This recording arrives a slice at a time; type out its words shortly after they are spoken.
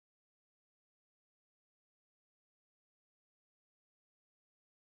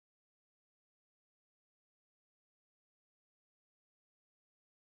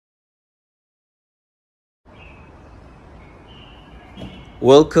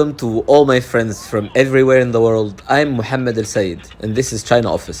Welcome to all my friends from everywhere in the world. I'm Mohammed and this is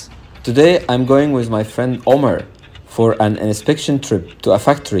China Office. Today I'm going with my friend Omar for an inspection trip to a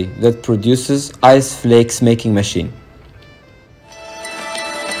factory that produces ice flakes making machine.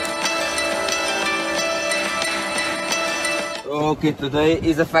 Okay, today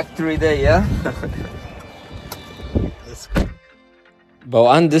is a factory day, yeah?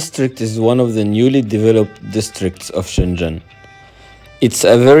 Bao'an district is one of the newly developed districts of Shenzhen. It's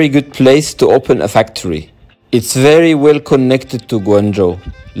a very good place to open a factory. It's very well connected to Guangzhou,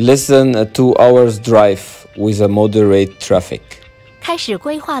 less than a 2 hours drive with a moderate traffic. 开始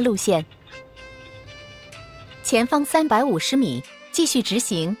规划路线，前方350米，继续直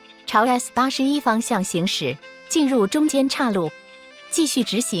行，朝 S81方向行驶，进入中间岔路。继续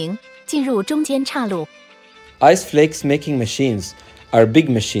直行，进入中间岔路。Ice flakes making machines are big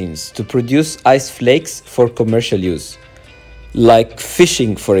machines to produce ice flakes for commercial use, like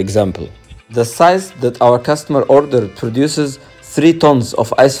fishing, for example. The size that our customer order produces 3 tons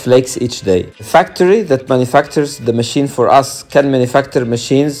of ice flakes each day. The factory that manufactures the machine for us can manufacture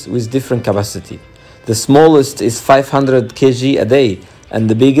machines with different capacity. The smallest is 500 kg a day, and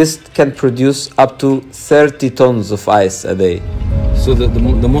the biggest can produce up to 30 tons of ice a day. So the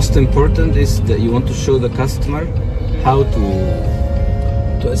most important is that you want to show the customer how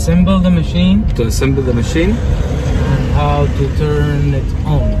to assemble the machine. And how to turn it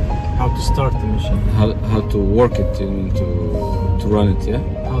on, how to start the machine. How to work it and to run it, yeah?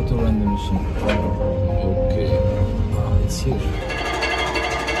 How to run the machine. Okay. It's here.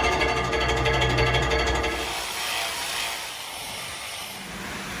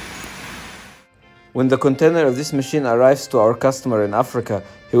 When the container of this machine arrives to our customer in Africa,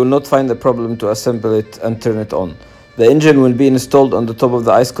 he will not find a problem to assemble it and turn it on. The engine will be installed on the top of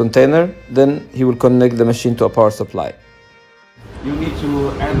the ice container, then he will connect the machine to a power supply. You need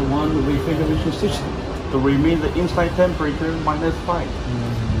to add one refrigeration system to remain the inside temperature -5.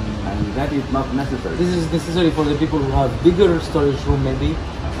 And that is not necessary. This is necessary for the people who have bigger storage room maybe,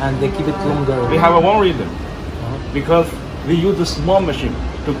 and they keep it longer. We have one reason, because we use a small machine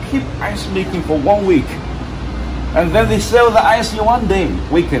to keep ice making for 1 week. And then they sell the ice in 1 day,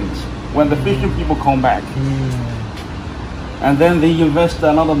 weekends, when the fishing people come back. And then they invest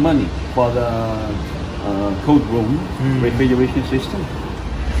a lot of money for the cold room refrigeration system.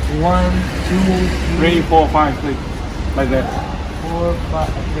 1, 2, 3, 4, 5, 6, like that. 4, 5.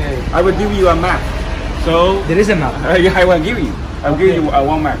 Okay. I will give you a map. So There is a map. I will give you. I'll give you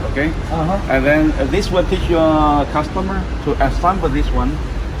one map, okay? Uh-huh. And then this will teach your customer to assemble this one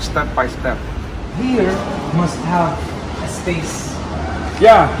step by step. Here must have a space.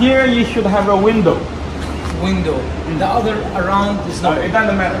 Yeah, here you should have a window. The other around is not. It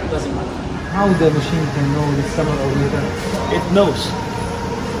doesn't matter. Doesn't matter. How the machine can know the summer or winter? It knows.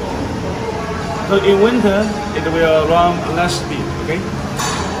 So in winter, it will run less speed, okay?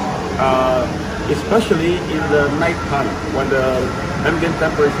 Especially in the night time when the ambient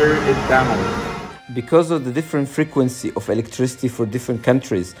temperature is down. Because of the different frequency of electricity for different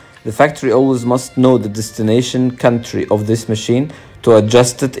countries, the factory always must know the destination country of this machine to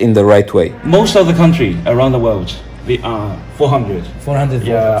adjust it in the right way. Most of the country around the world, they are 400. 400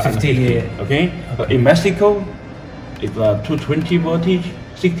 Yeah, 50. Yeah. Okay? But in Mexico, it's 220 voltage,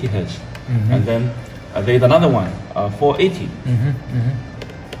 60 hertz. And then there's another one, 480.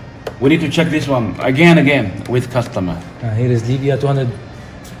 We need to check this one again with customer. Here is Libya,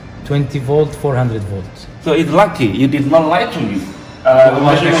 220 volt, 400 volts. So it's lucky you did not lie to me. The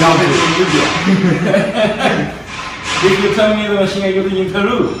machine is in Libya. If you tell me the machine is used in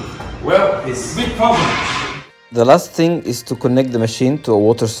Peru, well, it's a big problem. The last thing is to connect the machine to a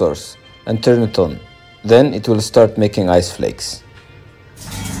water source and turn it on. Then it will start making ice flakes.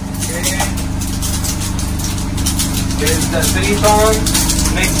 There's the 3-ton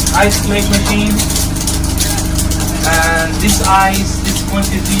ice flake machine, and this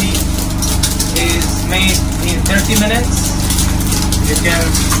quantity is made in 30 minutes. You can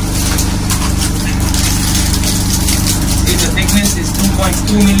see the thickness is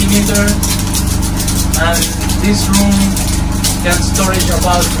 2.2 millimeter, and this room can storage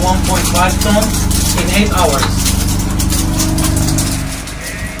about 1.5 tons in 8 hours.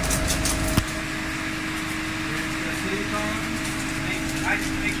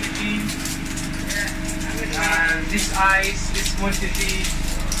 This quantity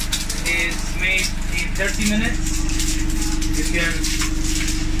is made in 30 minutes. You can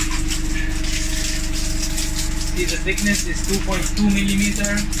see the thickness is 2.2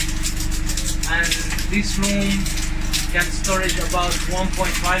 millimeter, and this room can storage about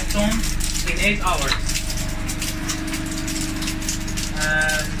 1.5 tons in 8 hours.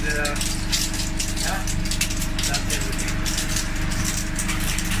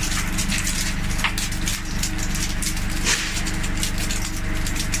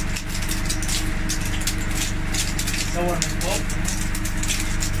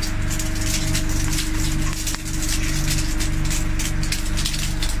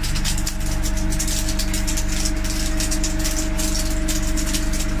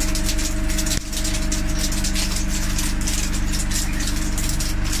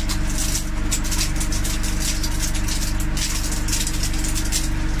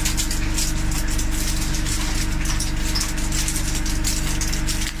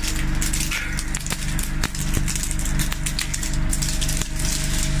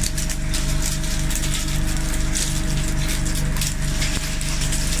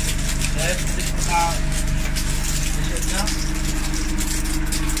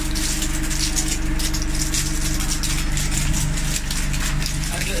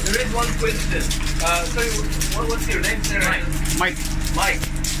 there is one question. Sorry, what's your name, sir? Mike. Mike.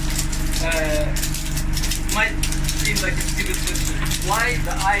 Might seem like a stupid question. Why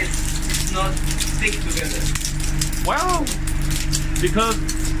the ice is not stick together? Well, because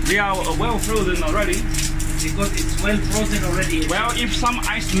they are well frozen already. Because it's well frozen already. Well, if some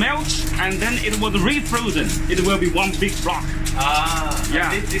ice melts and then it was refrozen, it will be one big block.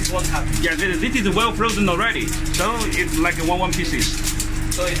 Yeah. This won't happen. Yeah, this is well frozen already, so it's like one pieces.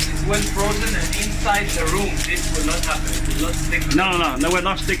 So it's well frozen, and inside the room, this will not happen. It will not stick together. No, they will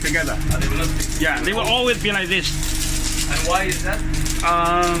not stick together. They will not stick together. Yeah, they will always be like this. And why is that?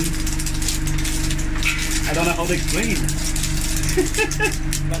 I don't know how to explain.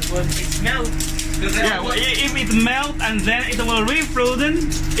 But when it melts. Yeah, if it melts and then it will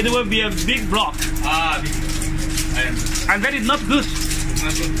refrozen, it will be a big block. And that is not good. It's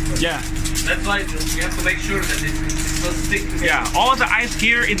not good. Yeah. That's why we have to make sure that it doesn't stick together. Yeah, all the ice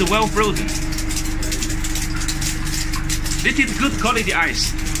here is well frozen. This is good quality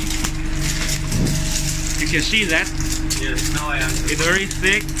ice. You can see that. Yes, now I understand. It's very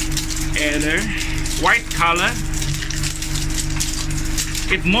thick and white color.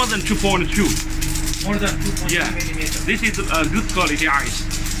 It's more than 2.2. More than 2.2 millimeters. This is a good quality ice.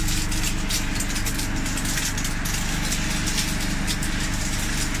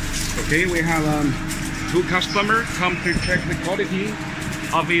 Okay, we have two customers come to check the quality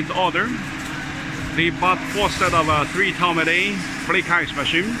of his order. They bought 4 sets of 3 times a day flake ice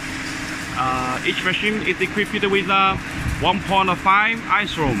machine. Each machine is equipped with a 1.5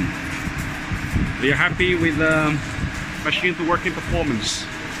 ice room. They are happy with the machine's working performance.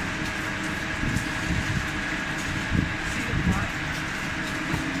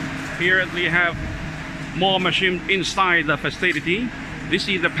 Here we have more machines inside the facility. This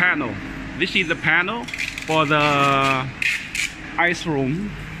is the panel. This is the panel for the ice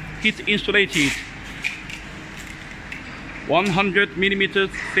room. Heat insulated. 100 millimeters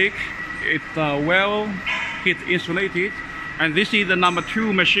thick. It's well heat insulated. And this is the number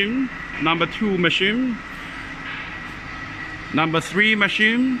 2 machine. Number 2 machine. Number 3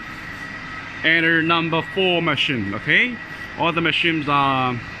 machine. And number 4 machine. Okay? All the machines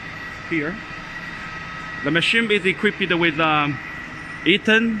are here. The machine is equipped with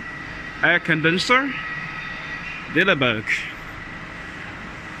Eaton air condenser, Dillenberg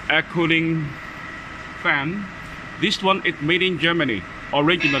air cooling fan. This one is made in Germany.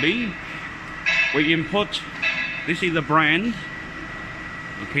 Originally, we import. This is the brand.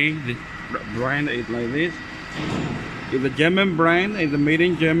 Okay, the brand is like this. It's a German brand. It's made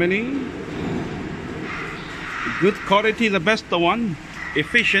in Germany. Good quality, the best one.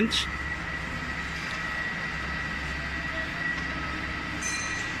 Efficient.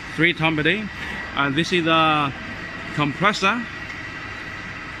 3 times a day. And this is the compressor.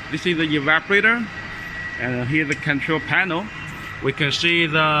 This is the evaporator. And here the control panel. We can see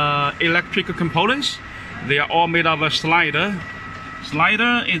the electrical components. They are all made of a Slider.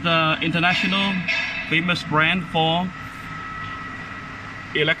 Slider is an international famous brand for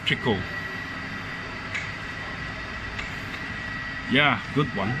electrical. Yeah, good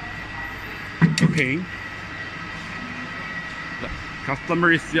one. Okay. The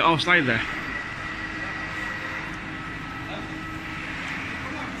customer is still outside there.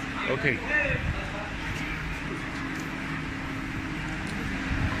 Okay.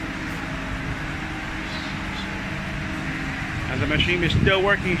 And the machine is still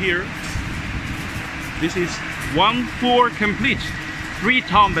working here. This is 1 floor complete, 3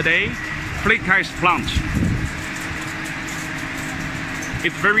 times a day, flake ice plant.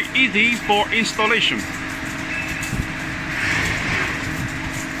 It's very easy for installation.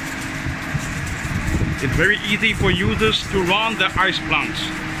 It's very easy for users to run the ice plant.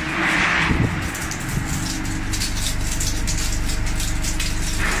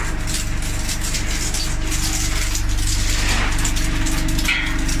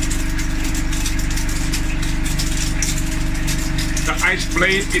 The ice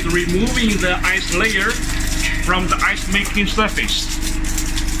blade is removing the ice layer from the ice making surface.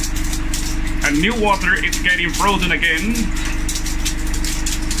 And new water is getting frozen again.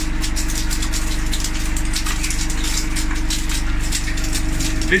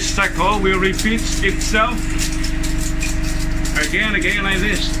 This cycle will repeat itself again like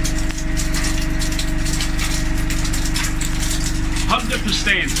this.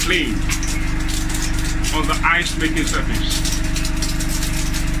 100% clean on the ice making surface.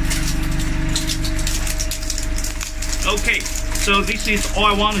 Okay, so this is all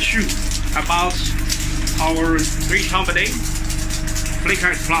I want to shoot about our 3 times a day flake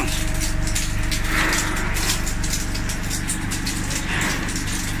ice plant.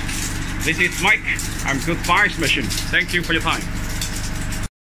 This is Mike. I'm good for ice machine. Thank you for your time.